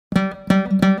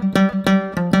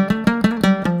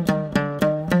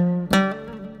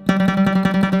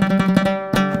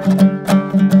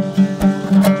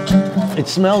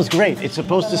smells great. It's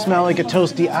supposed to smell like a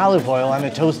toasty olive oil on a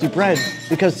toasty bread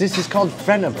because this is called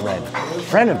Frena Bread.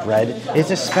 Frena Bread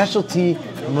is a specialty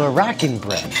Moroccan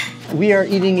bread. We are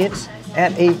eating it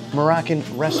at a Moroccan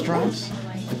restaurant.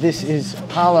 This is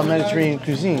Challah Mediterranean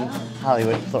Cuisine,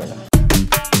 Hollywood, Florida.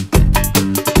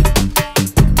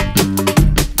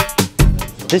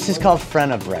 This is called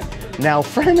Frena Bread. Now,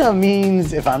 Frena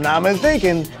means, if I'm not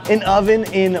mistaken, an oven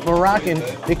in Moroccan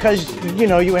because, you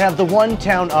know, you have the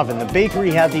one-town oven. The bakery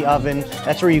had the oven.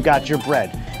 That's where you got your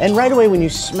bread. And right away when you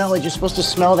smell it, you're supposed to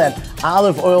smell that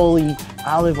olive oily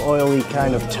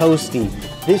kind of toasty.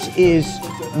 This is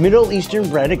Middle Eastern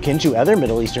bread akin to other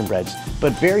Middle Eastern breads,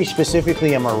 but very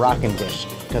specifically a Moroccan dish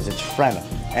because it's Frena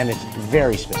and it's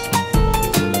very specific.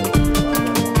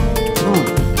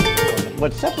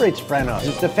 What separates Frena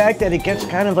is the fact that it gets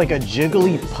kind of like a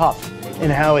jiggly puff in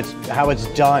how it's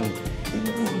done.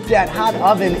 That hot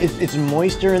oven, it's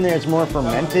moister in there, it's more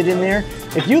fermented in there.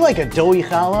 If you like a doughy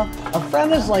challah, a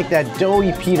Frena's like that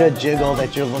doughy pita jiggle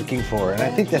that you're looking for, and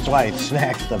I think that's why it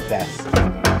snacks the best.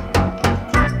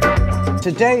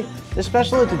 Today, the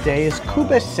special of today is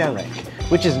Kubbe Selek,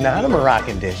 which is not a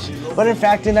Moroccan dish, but in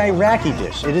fact an Iraqi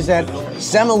dish. It is that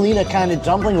semolina kind of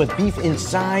dumpling with beef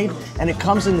inside, and it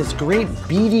comes in this great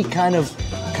beady kind of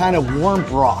warm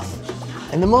broth.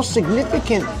 And the most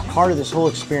significant part of this whole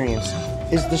experience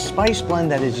is the spice blend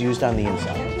that is used on the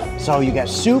inside. So you got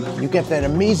soup, you get that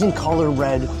amazing color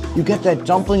red, you get that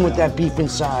dumpling with that beef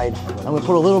inside. I'm gonna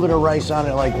put a little bit of rice on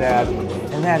it like that,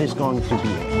 and that is going to be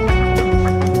it.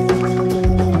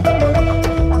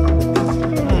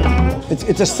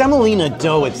 It's a semolina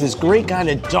dough. It's this great kind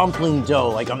of dumpling dough.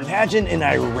 Like imagine an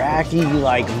Iraqi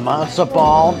like matzo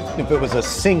ball if it was a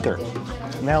sinker.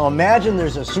 Now imagine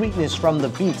there's a sweetness from the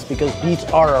beets because beets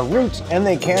are a root and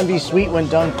they can be sweet when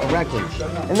done correctly.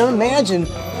 And then imagine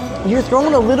you're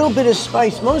throwing a little bit of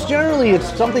spice. Most generally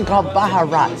it's something called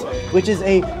baharat, which is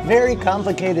a very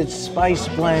complicated spice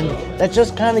blend that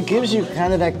just kind of gives you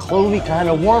kind of that clovey kind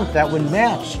of warmth that would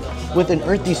match with an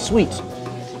earthy sweet.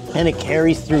 And it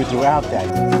carries throughout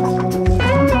that.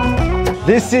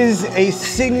 This is a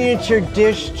signature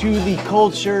dish to the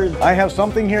culture. I have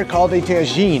something here called a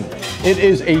tagine. It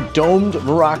is a domed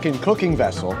Moroccan cooking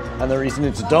vessel. And the reason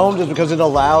it's domed is because it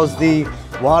allows the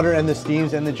water and the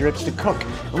steams and the drips to cook.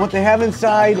 And what they have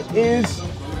inside is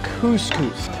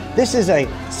couscous. This is a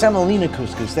semolina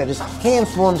couscous that is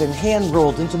hand-formed and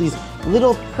hand-rolled into these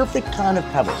little perfect kind of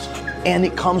pebbles. And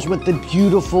it comes with the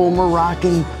beautiful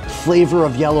Moroccan flavor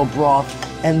of yellow broth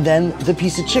and then the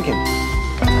piece of chicken.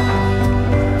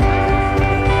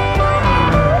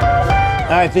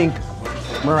 I think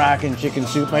Moroccan chicken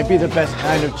soup might be the best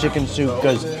kind of chicken soup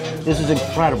because this is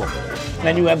incredible.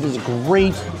 And you have this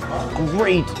great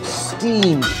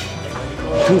steamed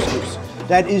couscous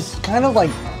that is kind of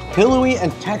like pillowy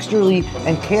and texturally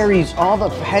and carries all the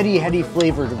heady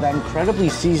flavor of that incredibly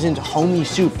seasoned homey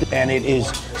soup. And it is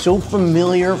so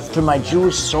familiar to my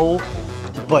Jewish soul,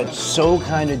 but so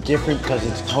kind of different because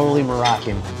it's totally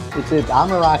Moroccan. I'm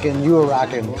Moroccan, you're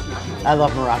Moroccan. I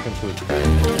love Moroccan food.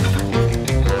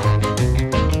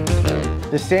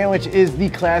 The sandwich is the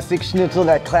classic schnitzel,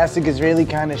 that classic Israeli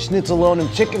kind of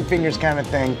schnitzelonim chicken fingers kind of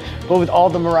thing, but with all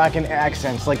the Moroccan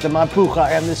accents like the mapucha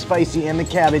and the spicy and the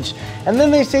cabbage. And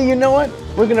then they say, you know what?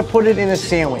 We're gonna put it in a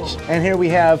sandwich. And here we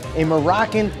have a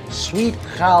Moroccan sweet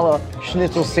challah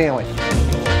schnitzel sandwich.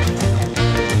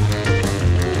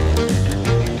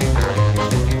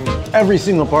 Every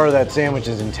single part of that sandwich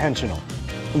is intentional.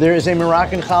 There is a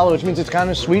Moroccan challah, which means it's kind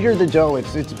of sweeter, the dough,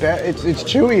 it's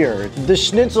chewier. The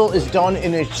schnitzel is done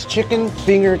in a chicken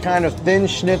finger kind of thin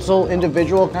schnitzel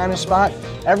individual kind of spot.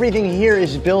 Everything here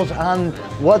is built on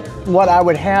what I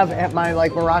would have at my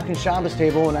like Moroccan Shabbos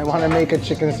table when I want to make a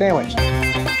chicken sandwich.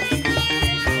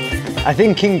 I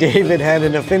think King David had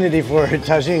an affinity for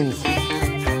tagines.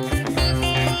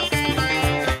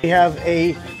 We have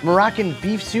a Moroccan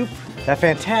beef soup, that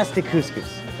fantastic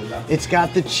couscous. It's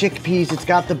got the chickpeas, it's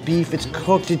got the beef, it's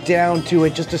cooked it down to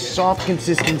just a soft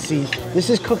consistency. This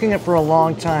is cooking it for a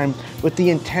long time with the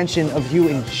intention of you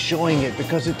enjoying it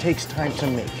because it takes time to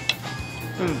make.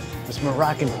 This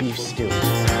Moroccan beef stew.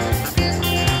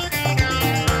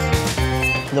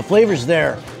 The flavor's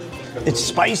there. It's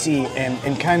spicy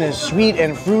and kind of sweet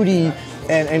and fruity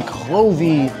and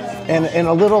clovey and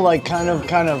a little like kind of,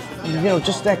 you know,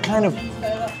 just that kind of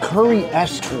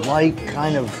curry-esque like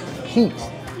kind of heat.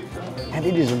 And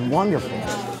it is wonderful.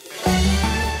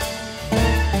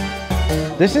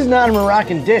 This is not a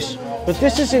Moroccan dish, but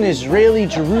this is an Israeli,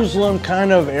 Jerusalem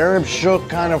kind of Arab shuk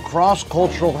kind of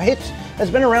cross-cultural hit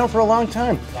that's been around for a long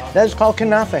time. That is called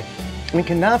Knafeh. I mean,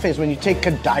 Knafeh is when you take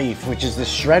kadayif, which is the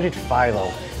shredded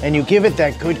phyllo, and you give it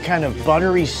that good kind of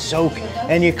buttery soak,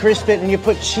 and you crisp it, and you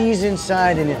put cheese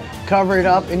inside, and you cover it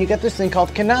up, and you get this thing called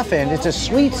Knafeh, and it's a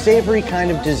sweet, savory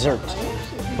kind of dessert.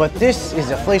 But this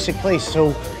is a fleshig place,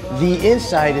 so the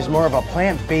inside is more of a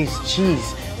plant-based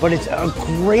cheese, but it's a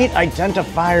great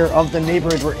identifier of the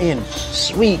neighborhood we're in.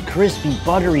 Sweet, crispy,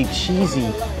 buttery,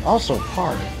 cheesy, also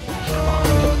hard.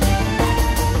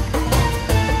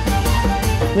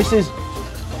 This is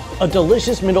a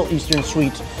delicious Middle Eastern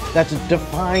sweet that's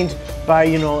defined by,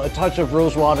 you know, a touch of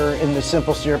rose water and the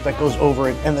simple syrup that goes over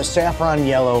it, and the saffron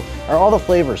yellow are all the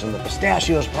flavors, and the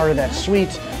pistachio is part of that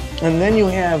sweet. And then you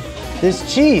have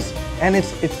this cheese, and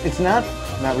it's not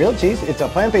real cheese, it's a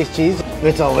plant-based cheese.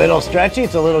 It's a little stretchy,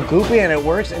 it's a little goopy, and it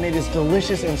works, and it is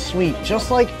delicious and sweet, just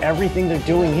like everything they're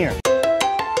doing here.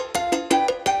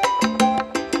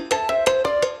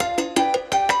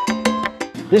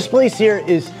 This place here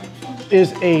is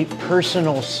a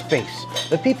personal space.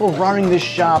 The people running this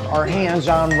shop are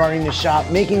hands-on running the shop,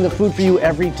 making the food for you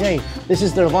every day. This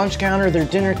is their lunch counter, their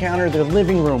dinner counter, their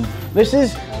living room. This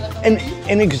is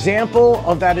an example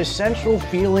of that essential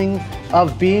feeling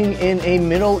of being in a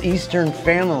Middle Eastern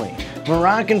family.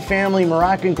 Moroccan family,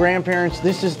 Moroccan grandparents,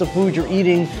 this is the food you're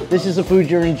eating, this is the food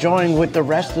you're enjoying with the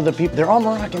rest of the people. They're all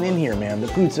Moroccan in here, man. The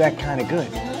food's that kind of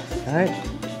good, all right?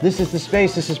 This is the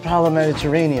space, this is Challah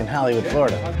Mediterranean, Hollywood,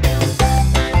 Florida.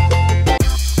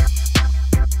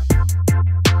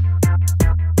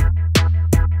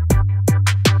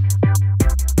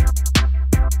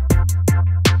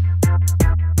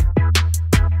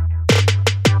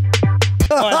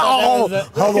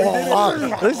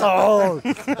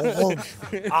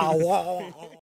 Oh,